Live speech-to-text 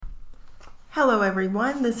Hello,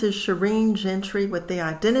 everyone. This is Shireen Gentry with the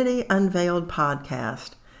Identity Unveiled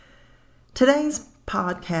podcast. Today's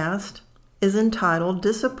podcast is entitled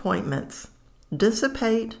Disappointments,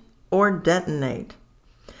 Dissipate or Detonate.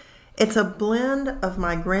 It's a blend of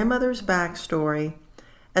my grandmother's backstory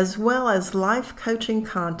as well as life coaching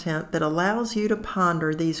content that allows you to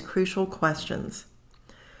ponder these crucial questions.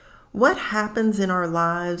 What happens in our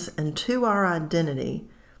lives and to our identity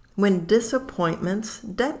when disappointments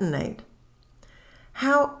detonate?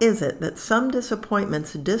 How is it that some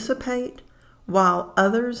disappointments dissipate while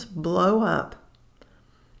others blow up?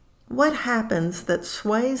 What happens that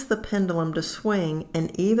sways the pendulum to swing in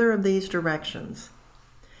either of these directions?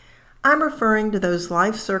 I'm referring to those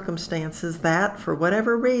life circumstances that, for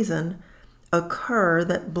whatever reason, occur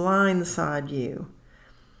that blindside you.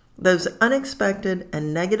 Those unexpected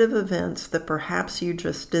and negative events that perhaps you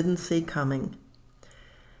just didn't see coming.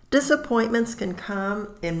 Disappointments can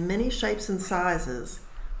come in many shapes and sizes,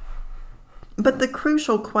 but the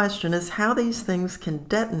crucial question is how these things can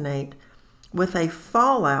detonate with a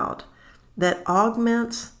fallout that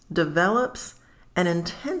augments, develops, and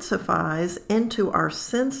intensifies into our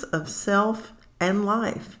sense of self and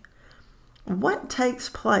life. What takes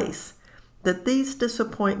place that these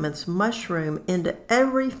disappointments mushroom into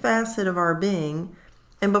every facet of our being,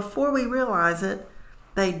 and before we realize it,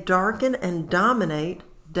 they darken and dominate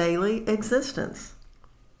daily existence?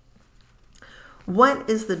 What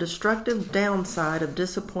is the destructive downside of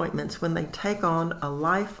disappointments when they take on a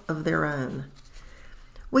life of their own?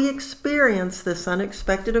 We experience this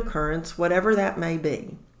unexpected occurrence, whatever that may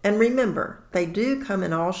be. And remember, they do come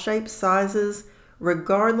in all shapes, sizes,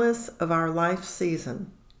 regardless of our life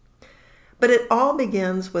season. But it all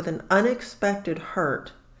begins with an unexpected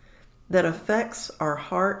hurt that affects our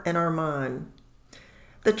heart and our mind.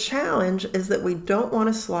 The challenge is that we don't want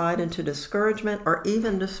to slide into discouragement or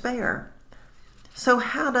even despair. So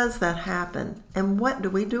how does that happen, and what do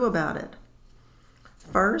we do about it?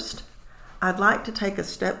 First, I'd like to take a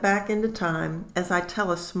step back into time as I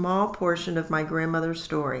tell a small portion of my grandmother's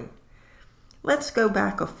story. Let's go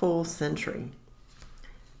back a full century.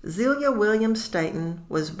 Zelia Williams Staten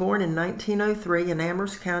was born in 1903 in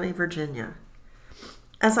Amherst County, Virginia.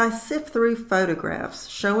 As I sift through photographs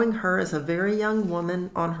showing her as a very young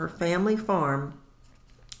woman on her family farm,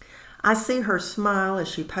 I see her smile as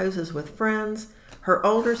she poses with friends, her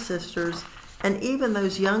older sisters, and even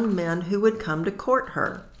those young men who would come to court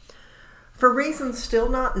her. For reasons still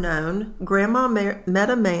not known, Grandma met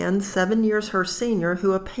a man 7 years her senior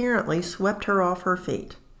who apparently swept her off her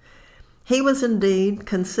feet. He was indeed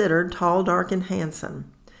considered tall, dark, and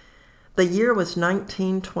handsome. The year was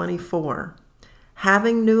 1924.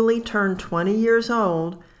 Having newly turned 20 years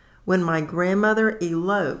old when my grandmother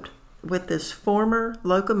eloped with this former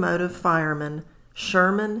locomotive fireman,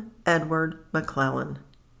 Sherman Edward McClellan.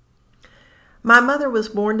 My mother was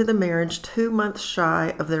born to the marriage 2 months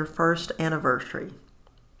shy of their first anniversary.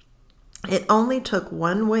 It only took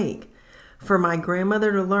 1 week for my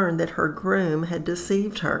grandmother to learn that her groom had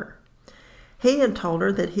deceived her. He had told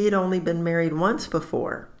her that he had only been married once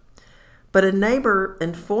before. But a neighbor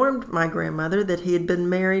informed my grandmother that he had been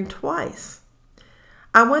married twice.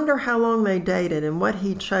 I wonder how long they dated and what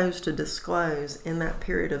he chose to disclose in that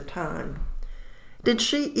period of time. Did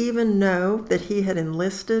she even know that he had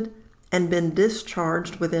enlisted and been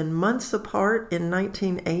discharged within months apart in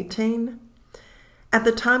 1918? At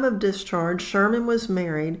the time of discharge, Sherman was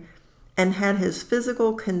married and had his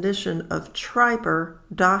physical condition of TRIPER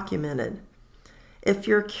documented. If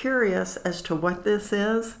you're curious as to what this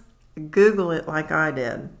is, Google it like I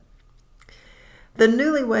did. The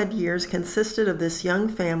newlywed years consisted of this young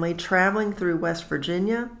family traveling through West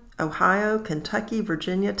Virginia, Ohio, Kentucky,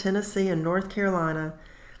 Virginia, Tennessee, and North Carolina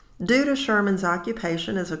due to Sherman's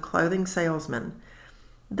occupation as a clothing salesman.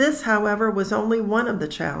 This, however, was only one of the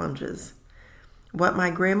challenges. What my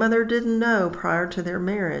grandmother didn't know prior to their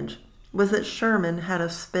marriage was that Sherman had a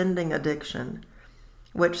spending addiction,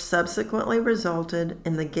 which subsequently resulted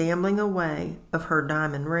in the gambling away of her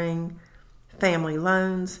diamond ring, family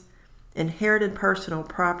loans, inherited personal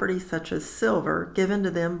property such as silver given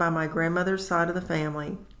to them by my grandmother's side of the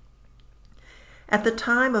family. At the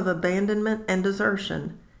time of abandonment and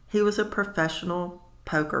desertion, he was a professional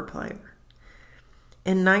poker player.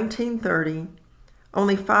 In 1930,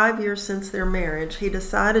 only 5 years since their marriage, he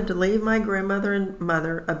decided to leave my grandmother and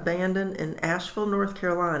mother abandoned in Asheville, North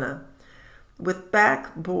Carolina, with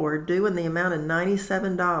backboard due in the amount of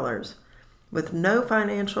 $97, with no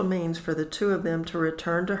financial means for the two of them to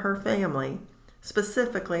return to her family,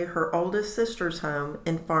 specifically her oldest sister's home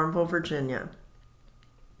in Farmville, Virginia.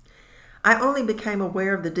 I only became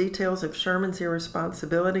aware of the details of Sherman's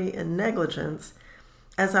irresponsibility and negligence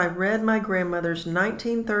as I read my grandmother's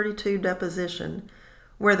 1932 deposition,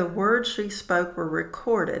 where the words she spoke were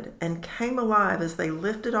recorded and came alive as they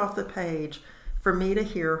lifted off the page for me to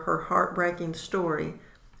hear her heartbreaking story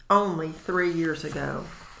only 3 years ago.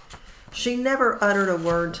 She never uttered a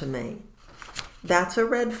word to me. That's a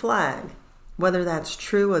red flag, whether that's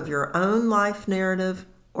true of your own life narrative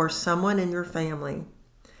or someone in your family.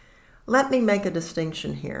 Let me make a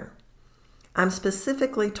distinction here. I'm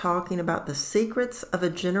specifically talking about the secrets of a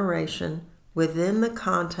generation within the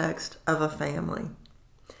context of a family,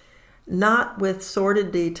 not with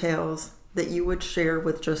sordid details that you would share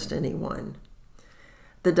with just anyone.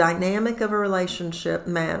 The dynamic of a relationship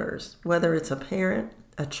matters, whether it's a parent,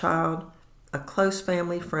 a child, a close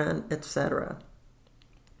family friend, etc.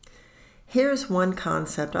 Here's one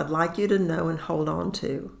concept I'd like you to know and hold on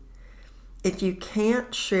to. If you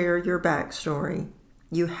can't share your backstory,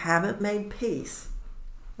 you haven't made peace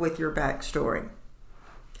with your backstory.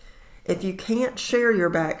 If you can't share your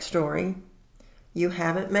backstory, you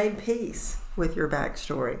haven't made peace with your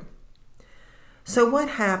backstory. So what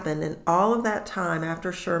happened in all of that time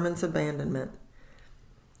after Sherman's abandonment?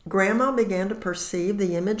 Grandma began to perceive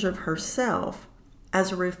the image of herself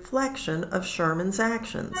as a reflection of Sherman's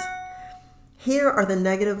actions. Here are the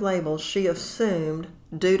negative labels she assumed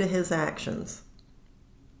due to his actions: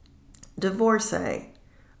 divorcee,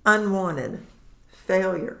 unwanted,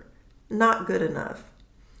 failure, not good enough.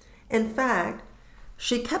 In fact,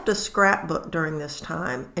 she kept a scrapbook during this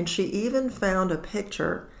time, and she even found a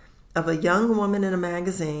picture of a young woman in a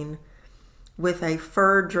magazine with a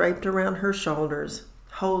fur draped around her shoulders,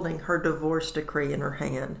 holding her divorce decree in her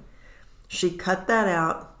hand. She cut that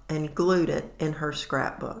out and glued it in her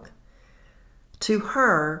scrapbook. To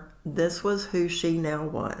her, this was who she now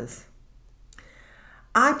was.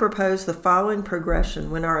 I propose the following progression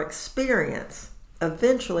when our experience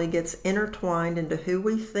eventually gets intertwined into who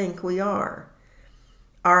we think we are.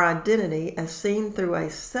 Our identity as seen through a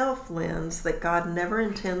self lens that God never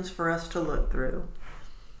intends for us to look through.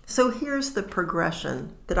 So here's the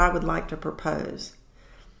progression that I would like to propose.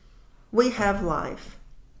 We have life,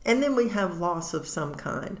 and then we have loss of some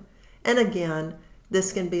kind. And again,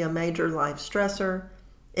 this can be a major life stressor.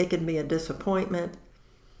 It can be a disappointment.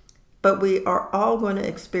 But we are all going to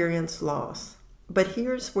experience loss. But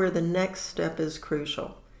here's where the next step is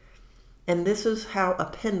crucial. And this is how a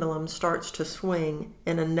pendulum starts to swing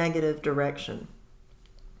in a negative direction.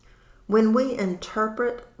 When we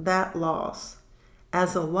interpret that loss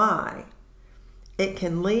as a lie, it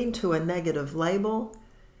can lead to a negative label.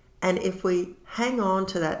 And if we hang on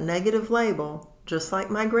to that negative label, just like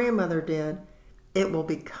my grandmother did, it will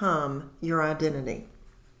become your identity.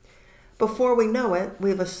 Before we know it,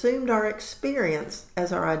 we've assumed our experience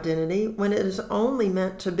as our identity when it is only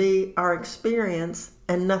meant to be our experience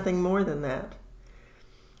and nothing more than that.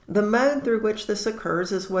 The mode through which this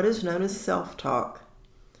occurs is what is known as self-talk,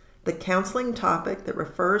 the counseling topic that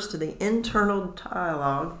refers to the internal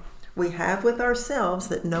dialogue we have with ourselves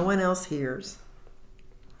that no one else hears.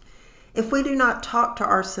 If we do not talk to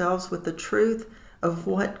ourselves with the truth of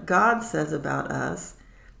what God says about us,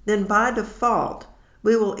 then by default,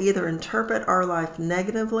 we will either interpret our life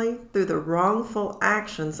negatively through the wrongful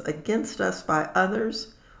actions against us by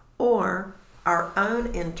others or our own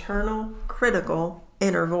internal critical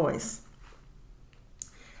inner voice.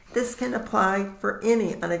 This can apply for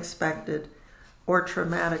any unexpected or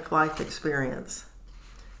traumatic life experience.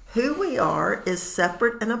 Who we are is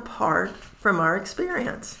separate and apart from our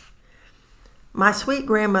experience. My sweet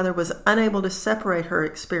grandmother was unable to separate her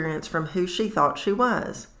experience from who she thought she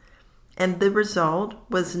was. And the result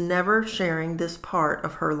was never sharing this part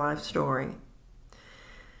of her life story.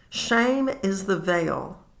 Shame is the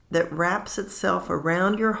veil that wraps itself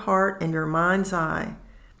around your heart and your mind's eye,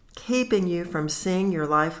 keeping you from seeing your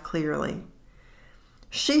life clearly.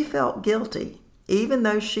 She felt guilty, even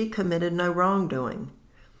though she committed no wrongdoing.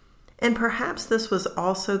 And perhaps this was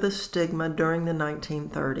also the stigma during the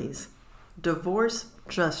 1930s. Divorce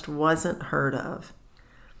just wasn't heard of.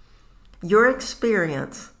 Your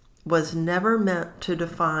experience was never meant to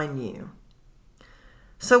define you.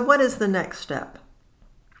 So what is the next step?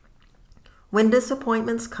 When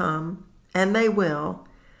disappointments come, and they will,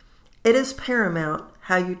 it is paramount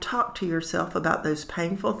how you talk to yourself about those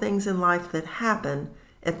painful things in life that happen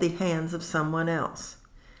at the hands of someone else.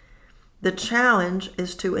 The challenge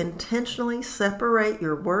is to intentionally separate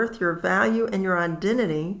your worth, your value, and your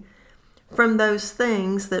identity from those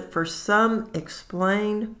things that for some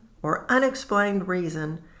explained or unexplained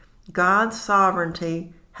reason God's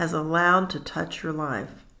sovereignty has allowed to touch your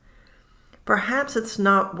life. Perhaps it's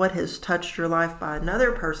not what has touched your life by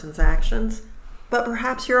another person's actions, but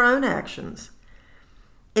perhaps your own actions.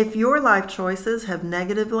 If your life choices have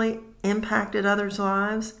negatively impacted others'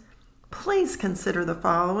 lives, please consider the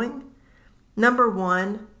following. Number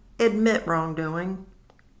 1, admit wrongdoing.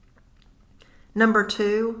 Number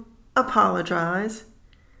 2, apologize.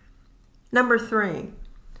 Number 3,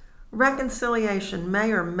 reconciliation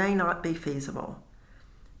may or may not be feasible.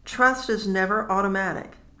 Trust is never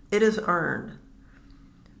automatic. It is earned.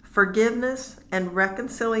 Forgiveness and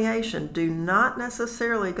reconciliation do not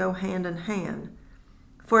necessarily go hand in hand,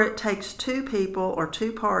 for it takes two people or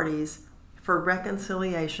two parties for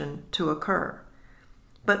reconciliation to occur.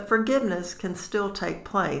 But forgiveness can still take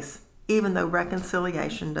place, even though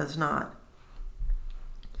reconciliation does not.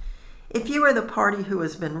 If you are the party who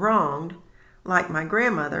has been wronged, like my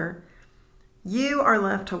grandmother, you are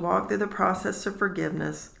left to walk through the process of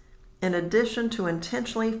forgiveness in addition to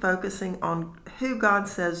intentionally focusing on who God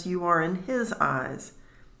says you are in His eyes,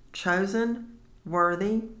 chosen,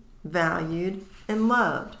 worthy, valued, and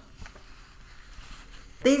loved.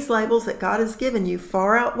 These labels that God has given you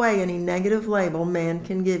far outweigh any negative label man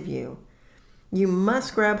can give you. You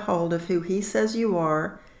must grab hold of who He says you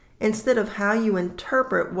are instead of how you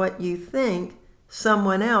interpret what you think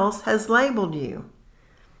someone else has labeled you.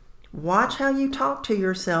 Watch how you talk to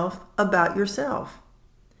yourself about yourself.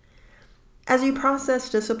 As you process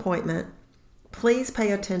disappointment, please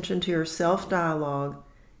pay attention to your self-dialogue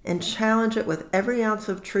and challenge it with every ounce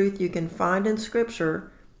of truth you can find in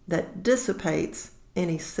Scripture that dissipates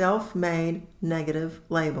any self-made negative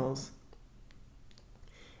labels.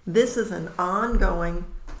 This is an ongoing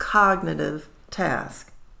cognitive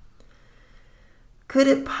task. Could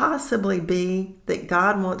it possibly be that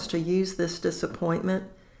God wants to use this disappointment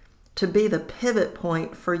to be the pivot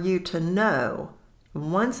point for you to know,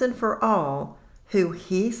 once and for all, who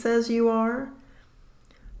He says you are?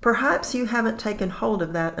 Perhaps you haven't taken hold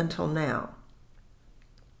of that until now.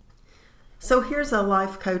 So here's a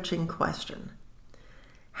life coaching question.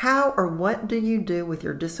 How or what do you do with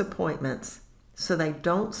your disappointments so they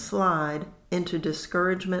don't slide into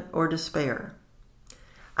discouragement or despair?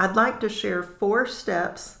 I'd like to share 4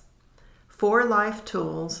 steps, 4 life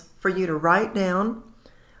tools for you to write down,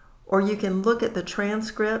 or you can look at the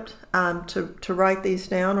transcript to write these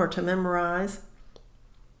down or to memorize.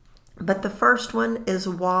 But the first one is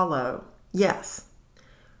wallow. Yes,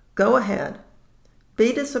 go ahead.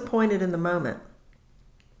 Be disappointed in the moment.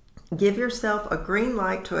 Give yourself a green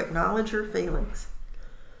light to acknowledge your feelings.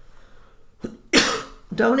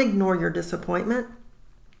 Don't ignore your disappointment.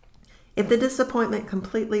 If the disappointment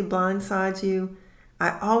completely blindsides you,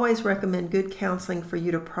 I always recommend good counseling for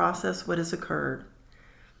you to process what has occurred.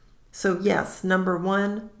 So yes, number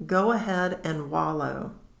 1, go ahead and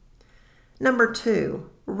wallow. Number 2,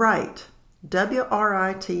 write.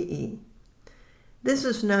 W-R-I-T-E. This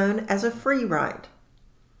is known as a free write.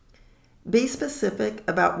 Be specific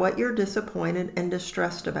about what you're disappointed and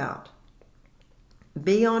distressed about.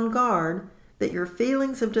 Be on guard that your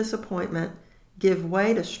feelings of disappointment give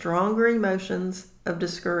way to stronger emotions of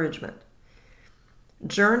discouragement.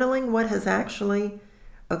 Journaling what has actually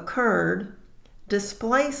occurred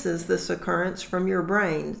displaces this occurrence from your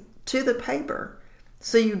brain to the paper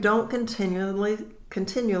so you don't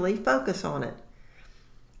continually focus on it.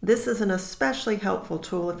 This is an especially helpful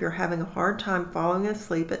tool if you're having a hard time falling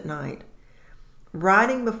asleep at night.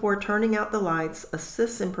 Writing before turning out the lights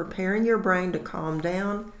assists in preparing your brain to calm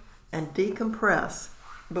down and decompress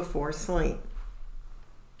before sleep.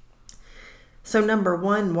 So number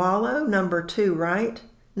 1, wallow. Number 2, write.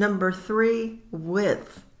 Number 3,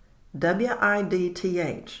 width.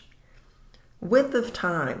 W-I-D-T-H. Width of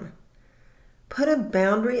time. Put a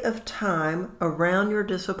boundary of time around your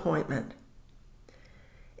disappointment.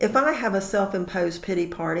 If I have a self-imposed pity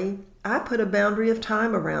party, I put a boundary of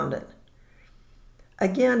time around it.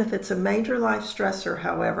 Again, if it's a major life stressor,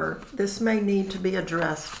 however, this may need to be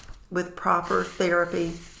addressed with proper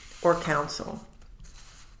therapy or counsel.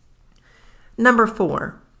 Number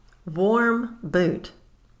 4, warm boot.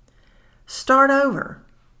 Start over.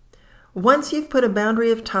 Once you've put a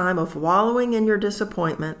boundary of time of wallowing in your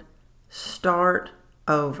disappointment, start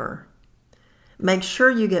over. Make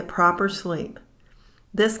sure you get proper sleep.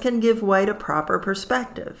 This can give way to proper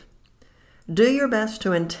perspective. Do your best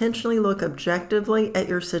to intentionally look objectively at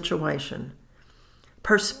your situation.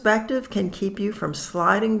 Perspective can keep you from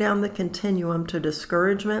sliding down the continuum to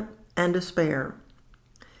discouragement and despair.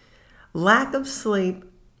 Lack of sleep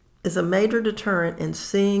is a major deterrent in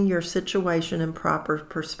seeing your situation in proper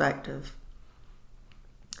perspective.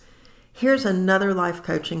 Here's another life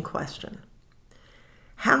coaching question.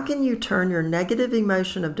 How can you turn your negative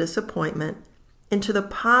emotion of disappointment into the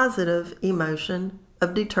positive emotion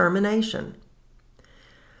of determination?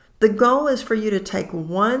 The goal is for you to take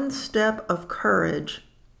one step of courage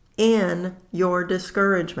in your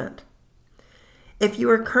discouragement. If you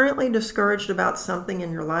are currently discouraged about something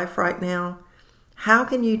in your life right now, how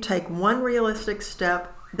can you take one realistic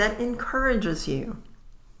step that encourages you?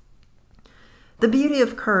 The beauty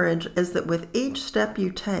of courage is that with each step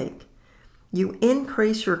you take, you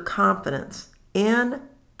increase your confidence in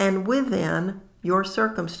and within your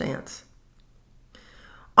circumstance.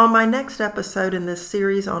 On my next episode in this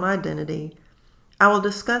series on identity, I will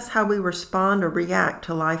discuss how we respond or react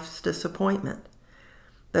to life's disappointment,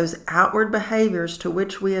 those outward behaviors to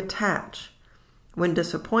which we attach when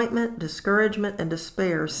disappointment, discouragement, and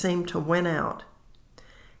despair seem to win out.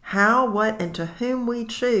 How, what, and to whom we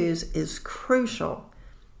choose is crucial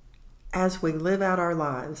as we live out our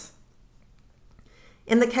lives.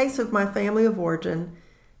 In the case of my family of origin,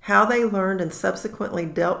 how they learned and subsequently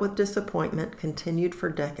dealt with disappointment continued for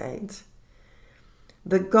decades.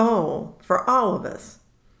 The goal for all of us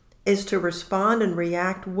is to respond and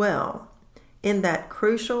react well in that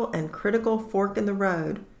crucial and critical fork in the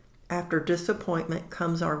road after disappointment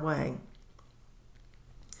comes our way.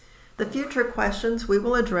 The future questions we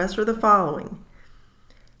will address are the following.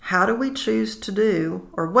 How do we choose to do,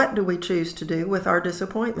 or what do we choose to do with our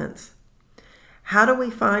disappointments? How do we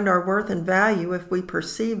find our worth and value if we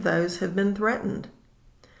perceive those have been threatened?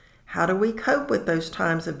 How do we cope with those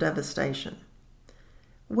times of devastation?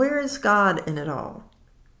 Where is God in it all?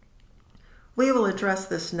 We will address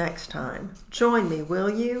this next time. Join me, will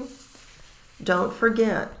you? Don't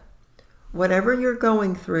forget, whatever you're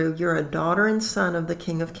going through, you're a daughter and son of the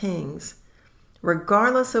King of Kings.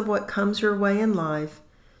 Regardless of what comes your way in life,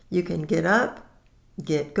 you can get up,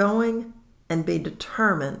 get going, and be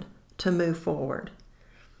determined to move forward.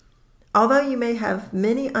 Although you may have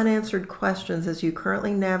many unanswered questions as you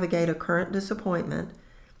currently navigate a current disappointment,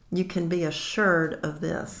 you can be assured of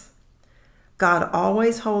this. God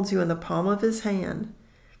always holds you in the palm of His hand.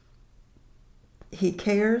 He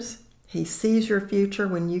cares. He sees your future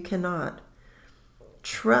when you cannot.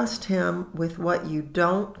 Trust Him with what you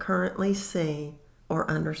don't currently see or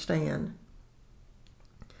understand.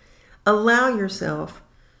 Allow yourself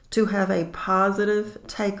to have a positive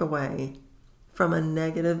takeaway from a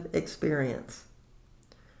negative experience.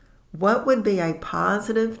 What would be a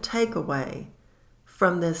positive takeaway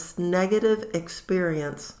from this negative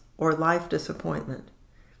experience or life disappointment?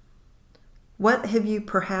 What have you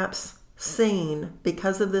perhaps seen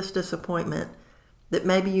because of this disappointment that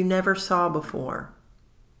maybe you never saw before?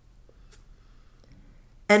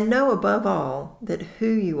 And know above all that who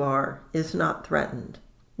you are is not threatened.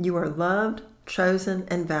 You are loved, chosen,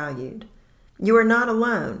 and valued. You are not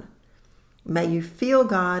alone. May you feel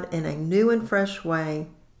God in a new and fresh way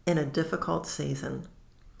in a difficult season.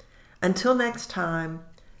 Until next time,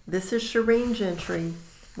 this is Shireen Gentry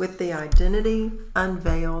with the Identity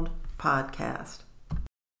Unveiled podcast.